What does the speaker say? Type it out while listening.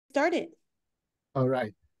Started. All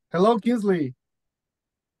right. Hello, Kingsley.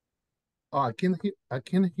 Oh, I can hear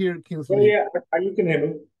Yeah, Kingsley. yeah, you can hear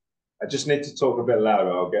me. I just need to talk a bit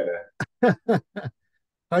louder. I'll get there.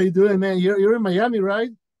 How you doing, man? You're in Miami, right?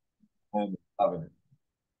 I'm having it.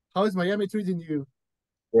 How is Miami treating you?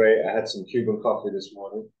 Great. I had some Cuban coffee this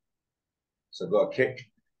morning, so I got a kick.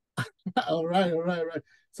 All right, all right, all right.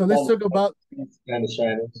 So let's Oh, talk about it's kind of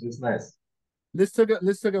shining, so it's nice. let's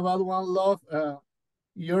talk about One Love.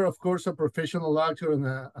 You're of course a professional actor, and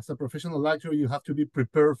as a professional actor, you have to be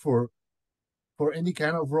prepared for any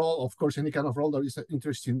kind of role. Of course, any kind of role that is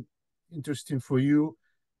interesting for you.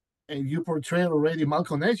 And you portray already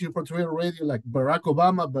Malcolm X. You portray already like Barack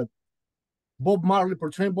Obama, but Bob Marley,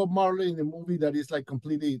 portraying Bob Marley in a movie that is like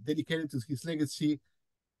completely dedicated to his legacy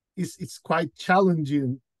is it's quite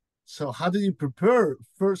challenging. So how do you prepare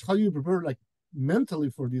first? How do you prepare like mentally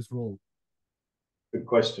for this role? Good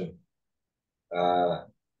question. Uh,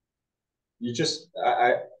 you just,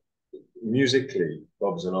 I musically,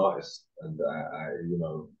 Bob's an artist, and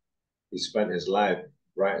he spent his life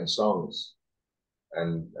writing songs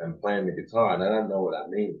and playing the guitar, and I don't know what that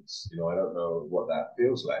means. I don't know what that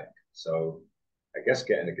feels like. So I guess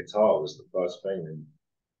getting a guitar was the first thing,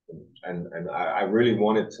 and I really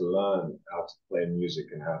wanted to learn how to play music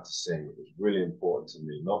and how to sing. It was really important to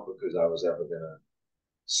me, not because I was ever gonna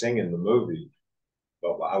sing in the movie,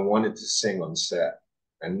 but I wanted to sing on set.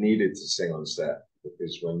 I needed to sing on set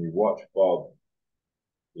because when you watch Bob,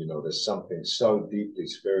 there's something so deeply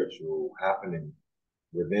spiritual happening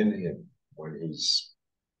within him when he's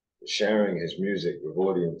sharing his music with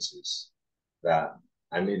audiences that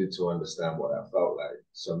I needed to understand what that felt like.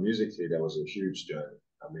 So musically, there was a huge journey.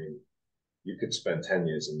 I mean, you could spend 10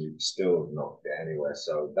 years and you'd still not get anywhere.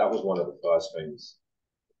 So that was one of the first things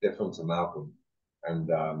different to Malcolm. And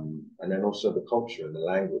then also the culture and the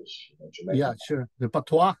language. Yeah, Jamaican sure. The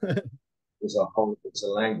patois. it's a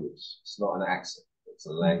language. It's not an accent. It's a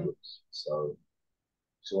Mhm. language. So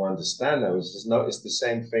to understand that was just no, it's the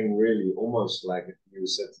same thing really, almost like if you were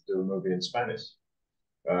said to do a movie in Spanish.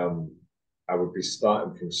 Um, I would be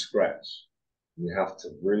starting from scratch. You have to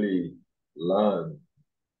really learn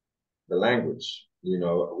the language.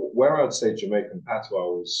 Where I'd say Jamaican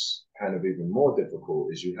patois was kind of even more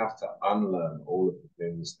difficult is you have to unlearn all of the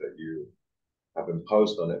things that you have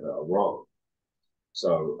imposed on it that are wrong.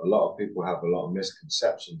 So a lot of people have a lot of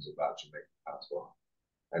misconceptions about Jamaican patois,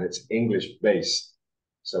 and it's English based,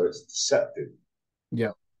 so it's deceptive.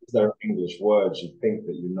 Yeah. If there are English words, you think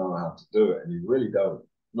that you know how to do it, and you really don't.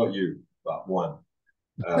 Not you, but one.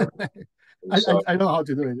 Um, and I, I so, I know how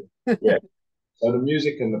to do yeah. it. So the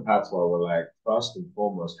music and the patois were like, first and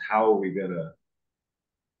foremost, how are we gonna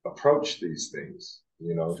approach these things?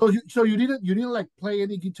 So you didn't like play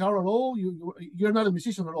any guitar at all. You're not a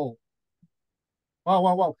musician at all. Wow,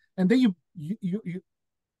 wow, wow. And then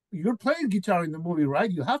you're playing guitar in the movie, right?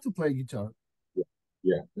 You have to play guitar. Yeah,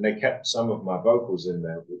 yeah. And they kept some of my vocals in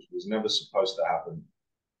there, which was never supposed to happen.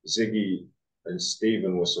 Ziggy and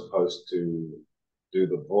Stephen were supposed to do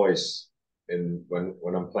the voice in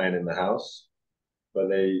when I'm playing in the house, but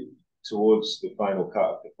they towards the final cut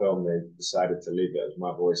of the film they decided to leave it as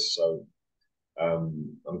my voice. So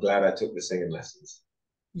I'm glad I took the singing lessons.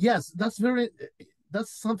 Yes, that's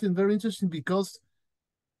something very interesting because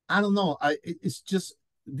I don't know. It's just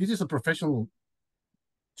this is a professional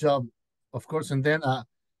job, of course, and then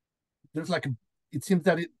there's like it seems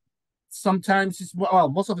that it sometimes it's well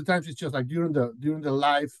most of the times it's just like during the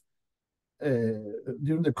live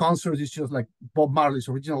during the concert it's just like Bob Marley's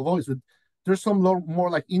original voice, but there's some more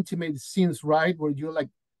like intimate scenes, right, where you're like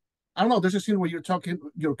I don't know. There's a scene where you're talking,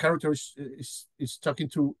 your character is talking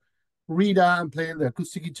to Rita and playing the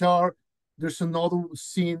acoustic guitar. There's another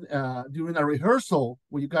scene during a rehearsal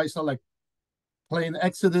where you guys are like playing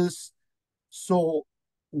Exodus. So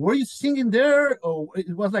were you singing there, or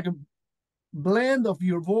it was like a blend of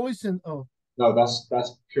your voice and oh, No, that's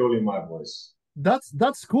purely my voice.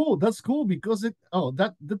 that's cool. That's cool because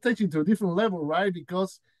that takes you to a different level, right?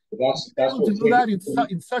 Because But being that's able to what do that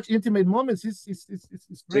in such intimate moments is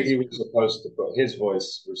great. Ziggy was supposed to put his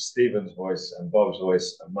voice with Stephen's voice and Bob's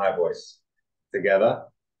voice and my voice together,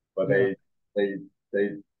 but Yeah. they they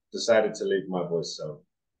decided to leave my voice. So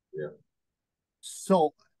yeah,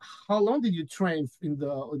 So how long did you train in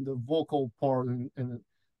the vocal part and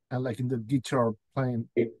like in the guitar playing?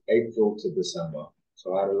 April to December.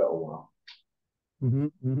 So I had a little while.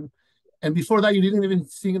 Hmm. And before that, you didn't even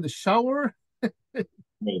sing in the shower.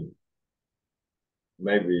 I mean,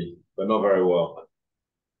 maybe, but not very well.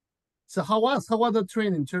 So how was the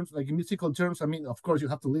training in terms like in musical terms? I mean, of course, you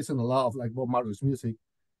have to listen a lot of like Bob Marley's music.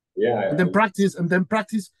 Yeah, and then practice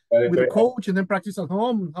I had a with a great, coach, and then practice at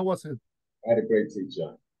home. How was it? I had a great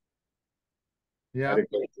teacher. I had Yeah, a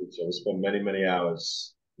great teacher. We spent many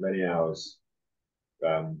hours.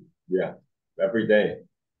 Yeah, every day.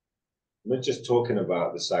 I'm not just talking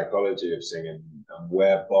about the psychology of singing and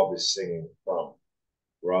where Bob is singing from,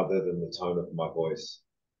 rather than the tone of my voice.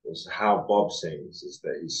 It's how Bob sings is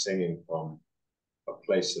that he's singing from a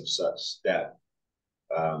place of such depth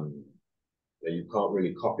um, that you can't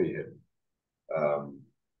really copy him. Um,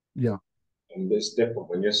 yeah, and it's different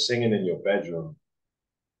when you're singing in your bedroom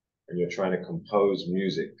and you're trying to compose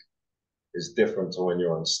music. Is different to when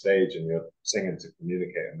you're on stage and you're singing to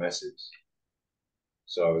communicate a message.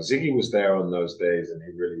 So Ziggy was there on those days, and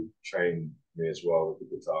he really trained me as well with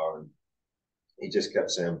the guitar. And he just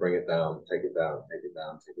kept saying, "Bring it down, take it down, take it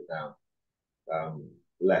down, take it down.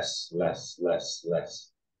 Less, less, less,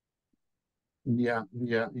 less." yeah,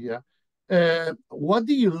 yeah, yeah. What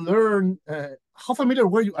do you learn? How familiar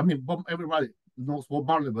were you? I mean, Bob, everybody knows Bob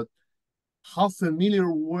Marley, but how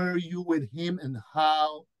familiar were you with him, and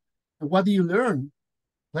how? And what do you learn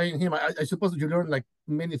playing him? I suppose you learn like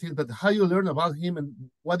many things, but how you learn about him, and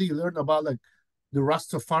what do you learn about like the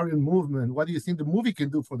Rastafarian movement? What do you think the movie can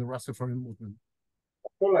do for the Rastafarian movement? I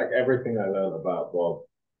feel like everything I learned about Bob,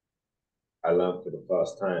 I learned for the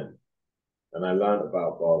first time, and I learned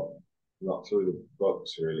about Bob not through the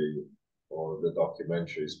books really or the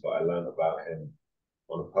documentaries, but I learned about him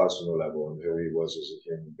on a personal level and who he was as a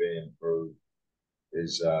human being through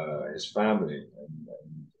his family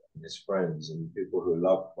and his friends and people who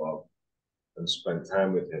loved Bob and spent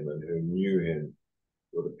time with him and who knew him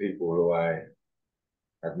were the people who I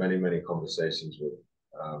had many conversations with,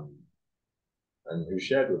 um, and who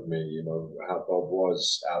shared with me, how Bob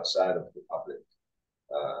was outside of the public,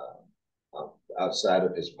 outside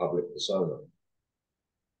of his public persona.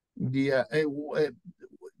 Yeah,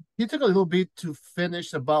 he took a little bit to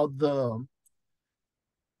finish about the.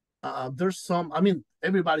 There's some. I mean,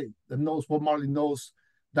 everybody that knows Bob Marley knows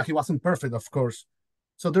that he wasn't perfect, of course.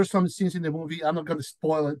 So there's some scenes in the movie. I'm not going to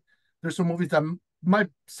spoil it. There's some movies that might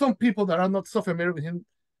some people that are not so familiar with him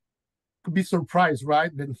could be surprised,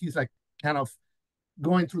 right? When he's like kind of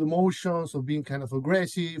going through the motions of being kind of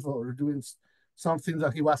aggressive or doing something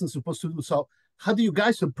that he wasn't supposed to do. So how do you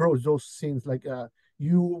guys approach those scenes? Like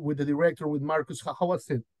you with the director, with Marcus, how was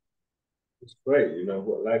it? It's great,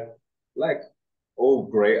 like all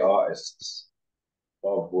great artists.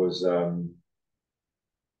 Bob was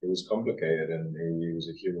he was complicated and he was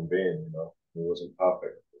a human being. He wasn't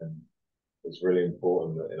perfect, and it's really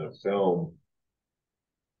important that in a film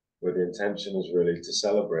where the intention is really to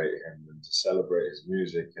celebrate him and to celebrate his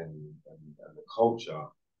music and the culture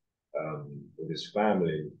with his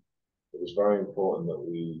family. It was very important that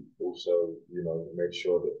we also, made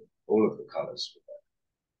sure that all of the colors were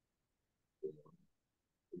there,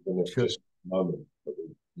 even if Sure, just a moment that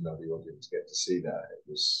the audience get to see that.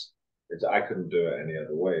 I couldn't do it any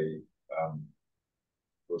other way.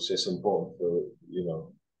 It was just important for,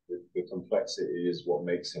 the complexity is what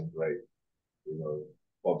makes him great. You know,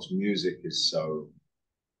 Bob's music is so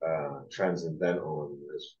transcendental and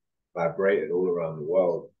has vibrated all around the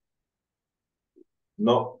world.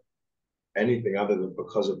 Not anything other than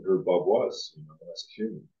because of who Bob was, as a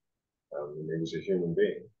human. He was a human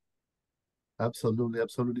being. absolutely,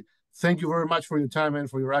 absolutely. Thank you very much for your time and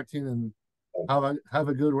for your acting, and have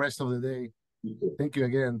a good rest of the day. You Thank you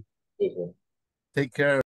again. could, Take care.